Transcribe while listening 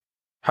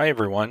Hi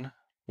everyone,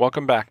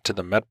 welcome back to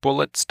the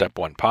MedBullet Step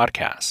 1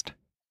 podcast.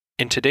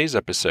 In today's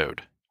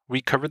episode, we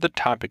cover the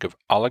topic of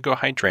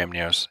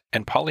Oligohydramnios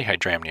and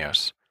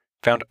Polyhydramnios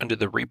found under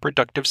the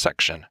Reproductive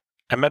section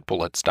at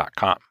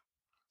medbullets.com.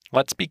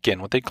 Let's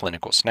begin with a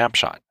clinical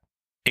snapshot.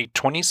 A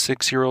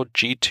 26-year-old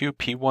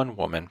G2P1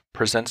 woman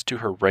presents to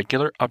her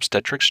regular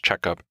obstetrics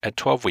checkup at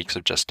 12 weeks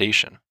of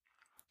gestation.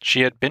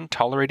 She had been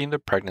tolerating the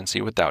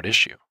pregnancy without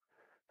issue.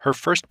 Her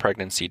first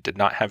pregnancy did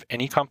not have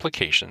any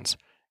complications,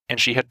 and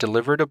she had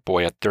delivered a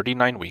boy at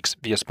 39 weeks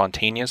via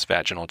spontaneous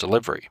vaginal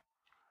delivery.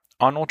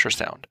 On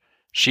ultrasound,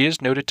 she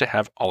is noted to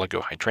have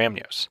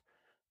oligohydramnios.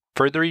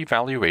 Further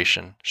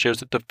evaluation shows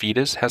that the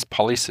fetus has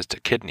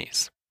polycystic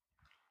kidneys.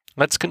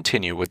 Let's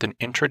continue with an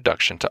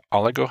introduction to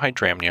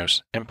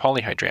oligohydramnios and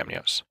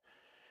polyhydramnios.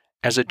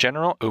 As a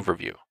general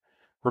overview,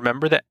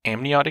 remember that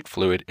amniotic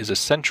fluid is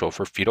essential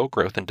for fetal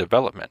growth and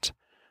development,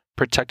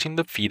 protecting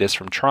the fetus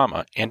from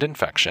trauma and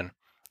infection,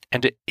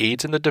 and it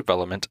aids in the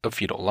development of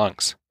fetal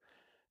lungs.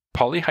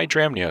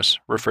 Polyhydramnios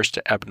refers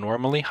to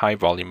abnormally high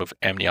volume of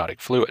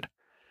amniotic fluid.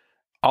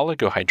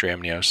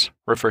 Oligohydramnios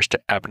refers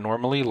to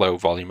abnormally low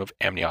volume of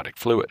amniotic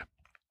fluid.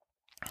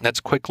 Let's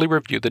quickly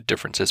review the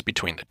differences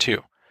between the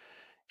two.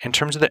 In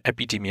terms of the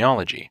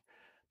epidemiology,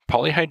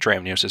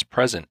 polyhydramnios is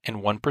present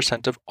in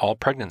 1% of all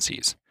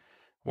pregnancies,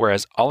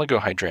 whereas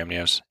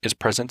oligohydramnios is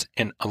present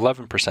in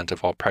 11%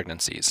 of all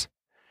pregnancies.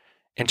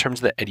 In terms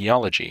of the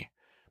etiology,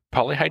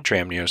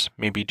 polyhydramnios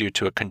may be due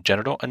to a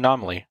congenital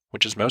anomaly,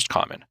 which is most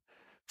common.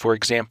 For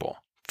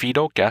example,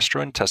 fetal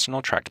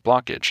gastrointestinal tract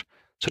blockage,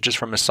 such as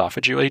from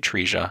esophageal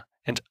atresia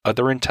and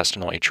other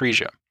intestinal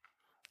atresia.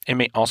 It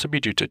may also be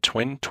due to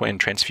twin-twin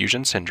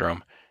transfusion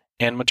syndrome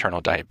and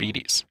maternal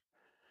diabetes.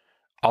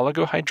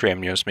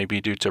 Oligohydramnios may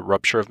be due to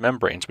rupture of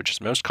membranes, which is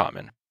most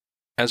common,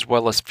 as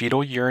well as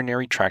fetal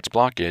urinary tract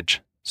blockage,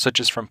 such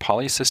as from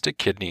polycystic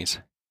kidneys,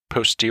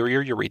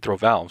 posterior urethral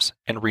valves,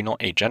 and renal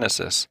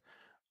agenesis,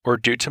 or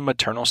due to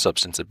maternal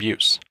substance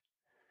abuse.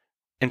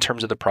 In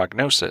terms of the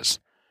prognosis,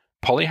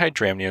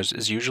 polyhydramnios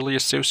is usually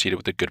associated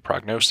with a good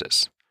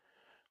prognosis.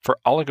 For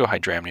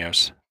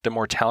oligohydramnios, the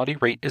mortality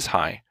rate is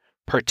high,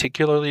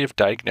 particularly if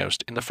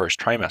diagnosed in the first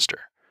trimester.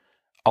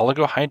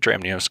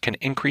 Oligohydramnios can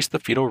increase the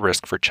fetal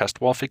risk for chest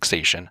wall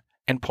fixation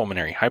and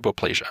pulmonary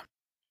hypoplasia.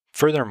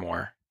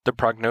 Furthermore, the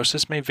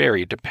prognosis may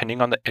vary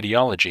depending on the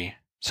etiology,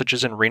 such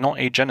as in renal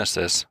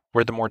agenesis,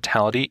 where the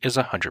mortality is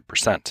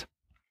 100%.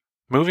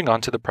 Moving on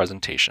to the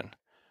presentation,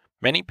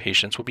 many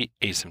patients will be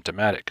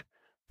asymptomatic,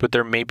 but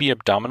there may be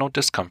abdominal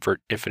discomfort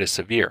if it is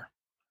severe.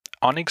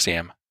 On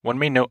exam, one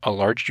may note a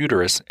large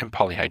uterus and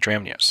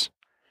polyhydramnios.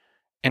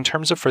 In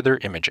terms of further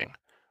imaging,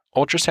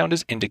 ultrasound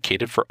is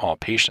indicated for all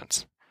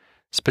patients.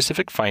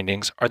 Specific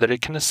findings are that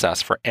it can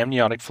assess for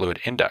amniotic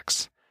fluid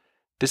index.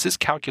 This is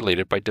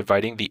calculated by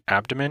dividing the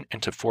abdomen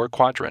into 4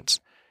 quadrants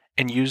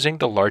and using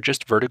the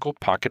largest vertical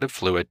pocket of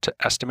fluid to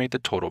estimate the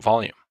total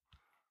volume.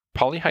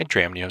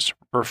 Polyhydramnios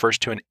refers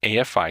to an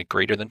AFI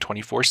greater than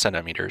 24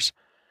 centimeters.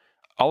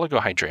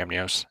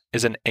 Oligohydramnios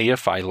is an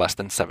AFI less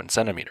than 7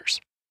 centimeters.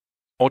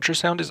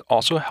 Ultrasound is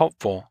also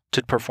helpful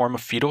to perform a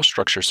fetal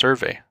structure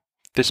survey.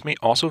 This may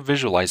also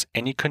visualize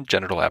any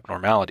congenital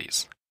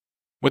abnormalities.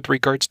 With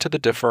regards to the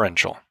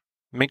differential,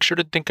 make sure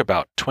to think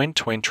about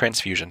twin-twin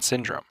transfusion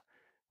syndrome,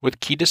 with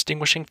key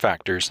distinguishing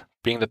factors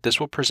being that this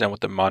will present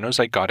with a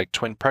monozygotic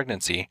twin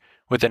pregnancy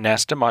with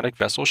anastomotic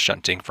vessel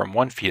shunting from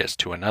one fetus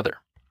to another.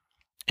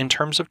 In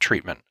terms of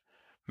treatment,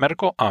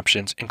 medical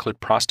options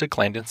include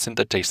prostaglandin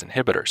synthetase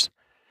inhibitors.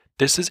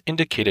 This is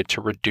indicated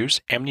to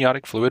reduce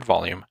amniotic fluid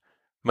volume,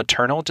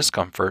 maternal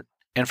discomfort,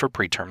 and for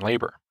preterm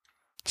labor.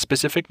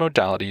 Specific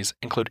modalities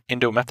include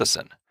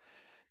indomethacin.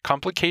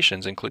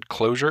 Complications include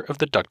closure of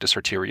the ductus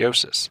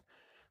arteriosus,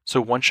 so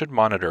one should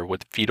monitor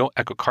with fetal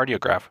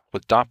echocardiograph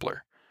with Doppler,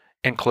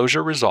 and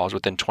closure resolves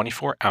within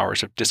 24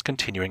 hours of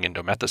discontinuing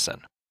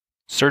indomethacin.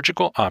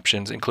 Surgical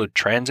options include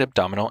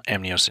transabdominal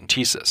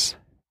amniocentesis.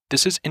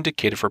 This is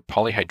indicated for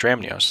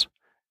polyhydramnios,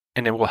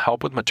 and it will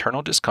help with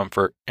maternal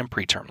discomfort and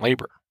preterm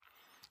labor.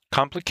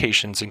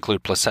 Complications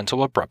include placental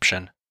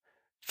abruption,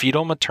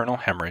 fetal maternal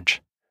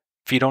hemorrhage,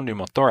 fetal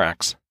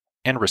pneumothorax,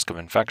 and risk of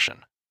infection.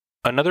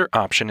 Another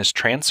option is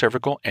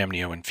transcervical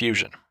amnio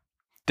infusion.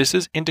 This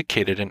is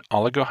indicated in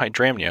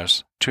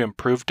oligohydramnios to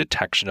improve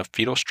detection of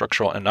fetal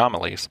structural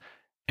anomalies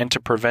and to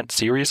prevent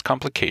serious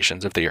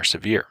complications if they are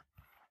severe.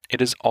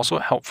 It is also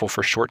helpful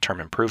for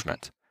short-term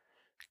improvement.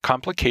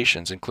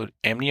 Complications include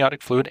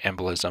amniotic fluid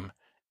embolism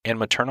and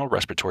maternal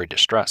respiratory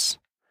distress.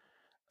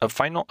 A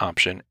final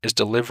option is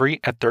delivery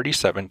at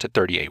 37 to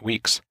 38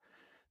 weeks.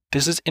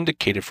 This is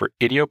indicated for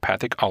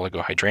idiopathic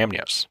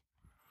oligohydramnios.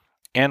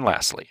 And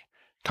lastly,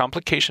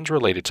 complications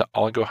related to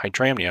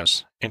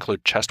oligohydramnios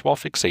include chest wall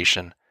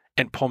fixation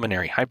and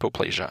pulmonary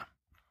hypoplasia.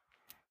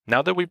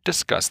 Now that we've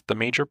discussed the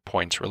major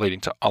points relating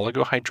to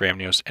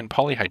oligohydramnios and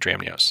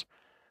polyhydramnios,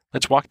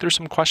 let's walk through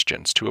some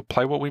questions to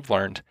apply what we've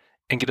learned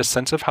and get a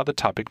sense of how the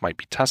topic might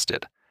be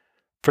tested.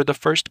 For the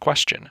first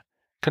question,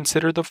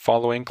 consider the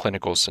following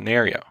clinical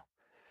scenario.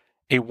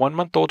 A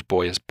 1-month-old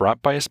boy is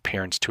brought by his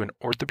parents to an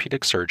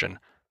orthopedic surgeon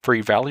for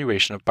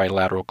evaluation of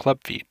bilateral club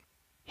feet.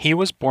 He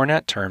was born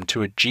at term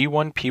to a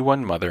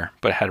G1P1 mother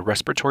but had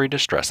respiratory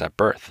distress at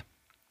birth.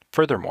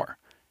 Furthermore,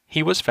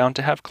 he was found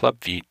to have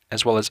club feet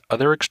as well as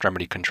other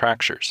extremity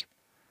contractures.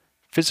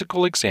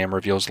 Physical exam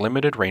reveals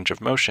limited range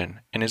of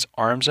motion in his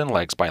arms and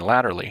legs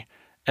bilaterally,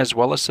 as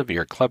well as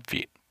severe club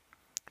feet.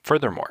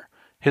 Furthermore,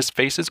 his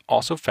face is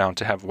also found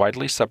to have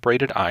widely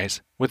separated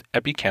eyes with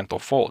epicanthal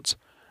folds,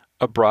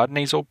 a broad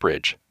nasal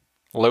bridge,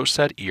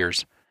 low-set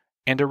ears,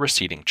 and a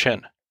receding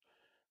chin.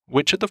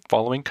 Which of the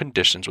following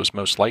conditions was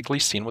most likely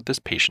seen with this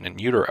patient in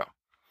utero?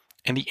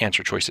 And the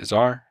answer choices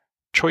are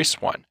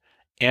Choice 1,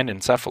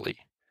 anencephaly,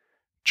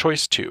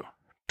 Choice 2,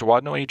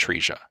 duodenal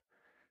atresia,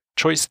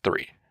 Choice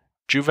 3,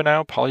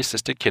 juvenile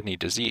polycystic kidney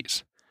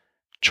disease,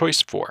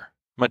 Choice 4,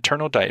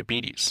 maternal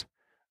diabetes,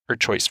 or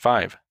Choice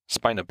 5,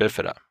 spina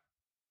bifida.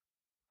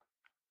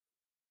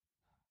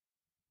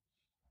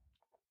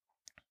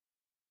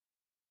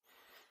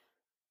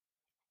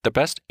 The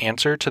best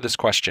answer to this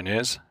question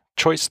is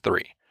Choice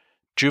 3,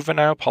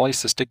 juvenile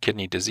polycystic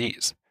kidney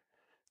disease.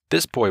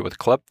 This boy with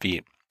club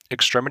feet,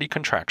 extremity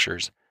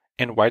contractures,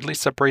 and widely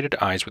separated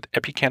eyes with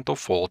epicanthal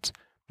folds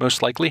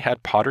most likely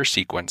had Potter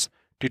sequence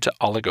due to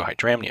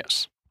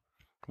oligohydramnios.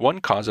 One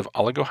cause of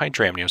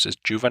oligohydramnios is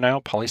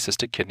juvenile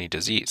polycystic kidney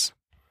disease.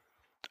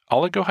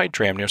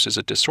 Oligohydramnios is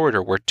a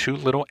disorder where too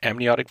little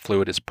amniotic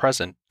fluid is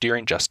present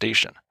during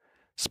gestation.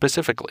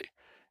 Specifically,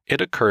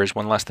 it occurs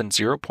when less than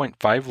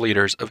 0.5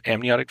 liters of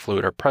amniotic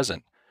fluid are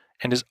present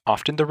and is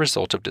often the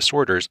result of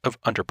disorders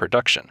of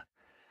underproduction.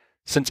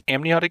 Since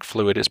amniotic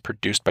fluid is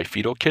produced by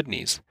fetal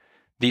kidneys,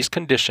 these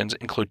conditions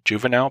include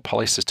juvenile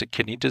polycystic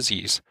kidney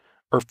disease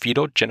or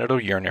fetal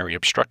genitourinary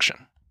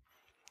obstruction.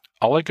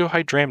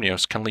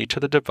 Oligohydramnios can lead to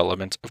the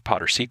development of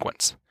Potter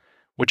sequence,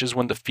 which is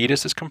when the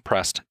fetus is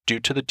compressed due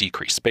to the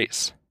decreased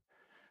space.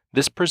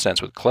 This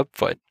presents with club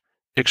foot,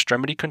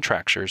 extremity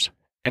contractures,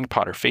 and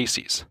Potter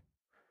facies.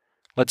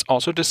 Let's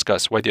also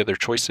discuss why the other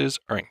choices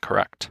are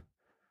incorrect.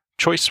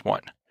 Choice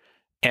 1.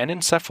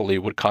 Anencephaly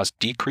would cause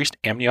decreased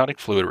amniotic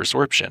fluid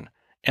resorption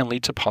and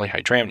lead to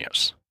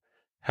polyhydramnios.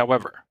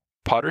 However,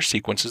 Potter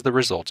sequence is the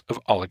result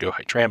of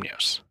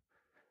oligohydramnios.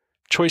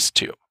 Choice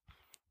 2.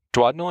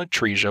 Duodenal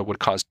atresia would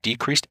cause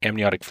decreased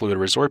amniotic fluid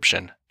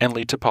resorption and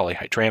lead to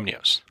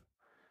polyhydramnios.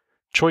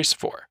 Choice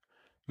 4.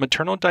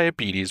 Maternal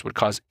diabetes would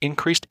cause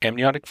increased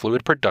amniotic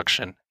fluid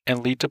production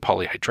and lead to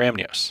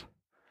polyhydramnios.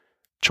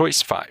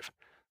 Choice 5.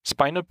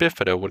 Spina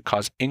bifida would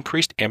cause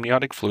increased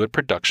amniotic fluid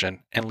production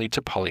and lead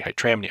to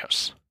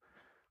polyhydramnios.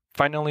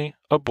 Finally,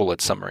 a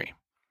bullet summary.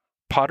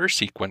 Potter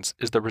sequence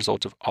is the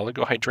result of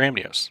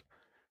oligohydramnios,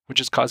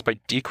 which is caused by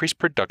decreased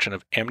production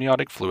of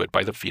amniotic fluid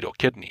by the fetal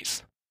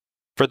kidneys.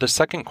 For the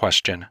second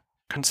question,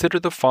 consider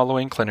the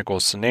following clinical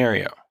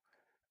scenario.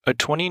 A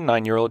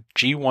 29-year-old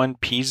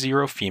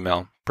G1P0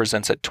 female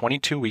presents at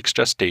 22 weeks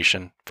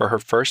gestation for her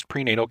first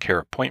prenatal care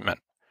appointment.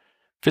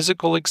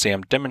 Physical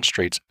exam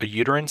demonstrates a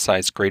uterine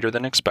size greater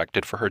than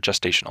expected for her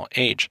gestational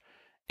age,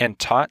 and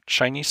taut,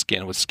 shiny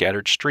skin with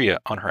scattered stria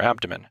on her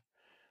abdomen.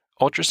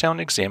 Ultrasound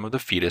exam of the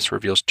fetus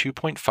reveals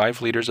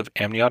 2.5 liters of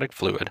amniotic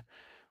fluid,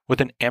 with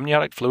an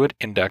amniotic fluid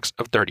index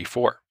of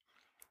 34.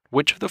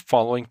 Which of the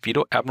following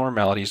fetal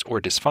abnormalities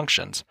or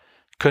dysfunctions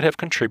could have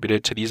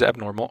contributed to these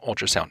abnormal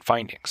ultrasound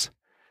findings?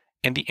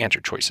 And the answer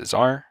choices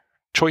are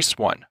Choice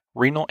 1,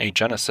 renal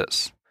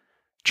agenesis,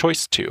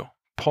 Choice 2,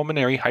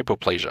 pulmonary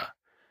hypoplasia,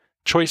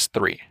 Choice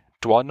 3,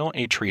 duodenal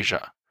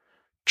atresia,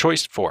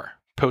 Choice 4,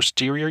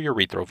 posterior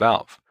urethral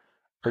valve,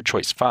 or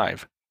Choice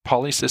 5,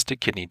 polycystic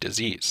kidney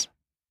disease.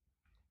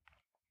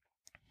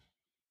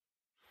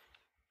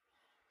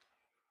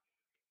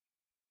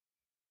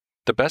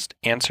 The best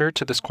answer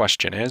to this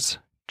question is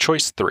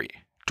Choice 3,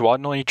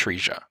 duodenal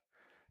atresia.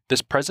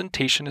 This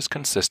presentation is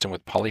consistent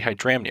with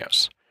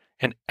polyhydramnios,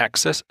 an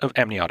excess of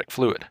amniotic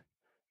fluid.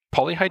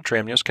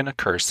 Polyhydramnios can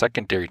occur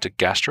secondary to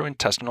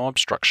gastrointestinal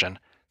obstruction,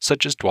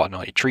 such as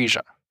duodenal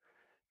atresia.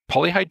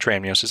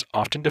 Polyhydramnios is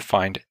often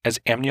defined as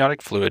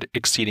amniotic fluid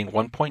exceeding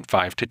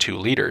 1.5 to 2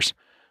 liters,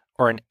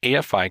 or an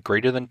AFI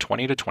greater than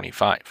 20 to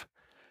 25.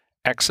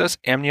 Excess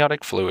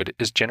amniotic fluid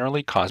is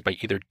generally caused by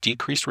either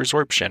decreased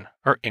resorption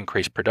or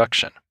increased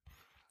production.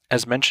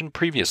 As mentioned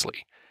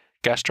previously,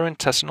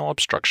 gastrointestinal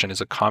obstruction is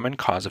a common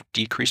cause of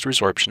decreased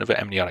resorption of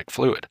amniotic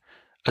fluid.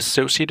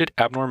 Associated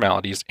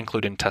abnormalities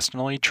include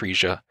intestinal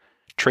atresia,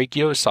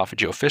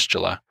 tracheoesophageal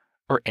fistula,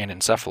 or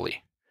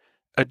anencephaly.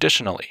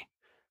 Additionally,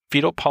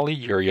 fetal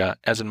polyuria,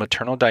 as in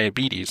maternal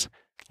diabetes,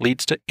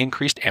 leads to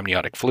increased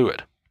amniotic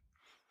fluid.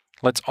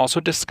 Let's also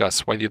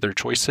discuss why the other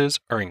choices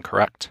are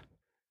incorrect.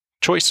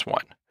 Choice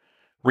 1.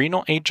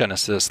 Renal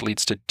agenesis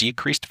leads to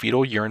decreased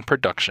fetal urine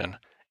production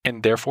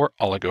and therefore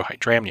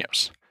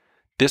oligohydramnios.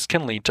 This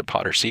can lead to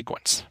Potter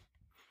sequence.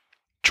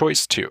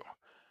 Choice 2.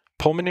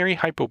 Pulmonary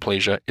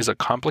hypoplasia is a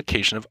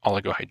complication of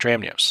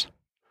oligohydramnios.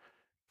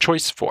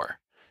 Choice 4.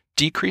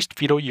 Decreased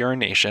fetal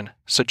urination,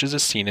 such as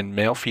is seen in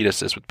male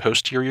fetuses with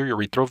posterior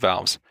urethral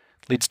valves,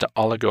 leads to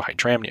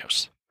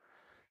oligohydramnios.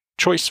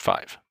 Choice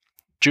 5.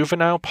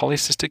 Juvenile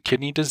polycystic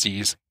kidney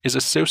disease is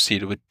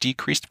associated with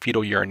decreased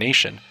fetal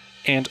urination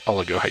and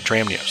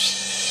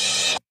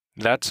Oligohydramnios.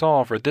 That's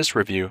all for this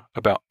review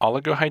about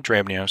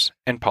Oligohydramnios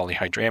and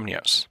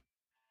Polyhydramnios.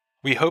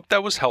 We hope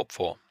that was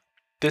helpful.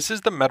 This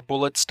is the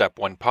MedBullets Step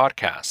 1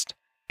 podcast,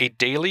 a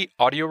daily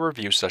audio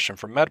review session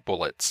from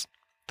MedBullets,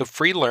 the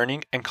free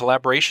learning and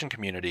collaboration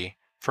community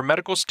for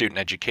medical student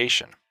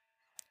education.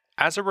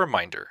 As a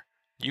reminder,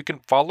 you can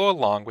follow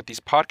along with these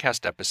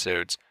podcast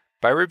episodes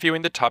by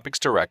reviewing the topics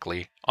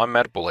directly on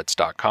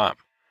medbullets.com.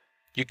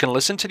 You can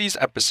listen to these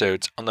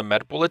episodes on the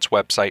MedBullets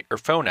website or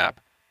phone app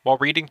while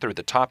reading through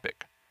the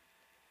topic.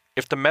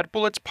 If the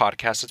MedBullets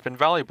podcast has been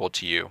valuable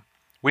to you,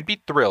 we'd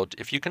be thrilled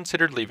if you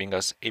considered leaving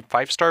us a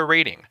 5-star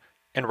rating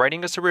and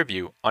writing us a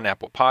review on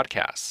Apple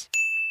Podcasts.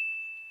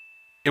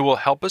 It will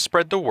help us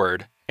spread the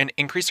word and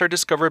increase our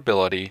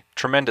discoverability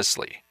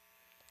tremendously.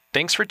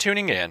 Thanks for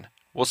tuning in.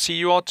 We'll see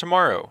you all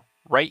tomorrow,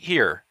 right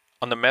here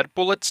on the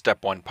MedBullets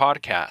Step 1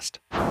 podcast.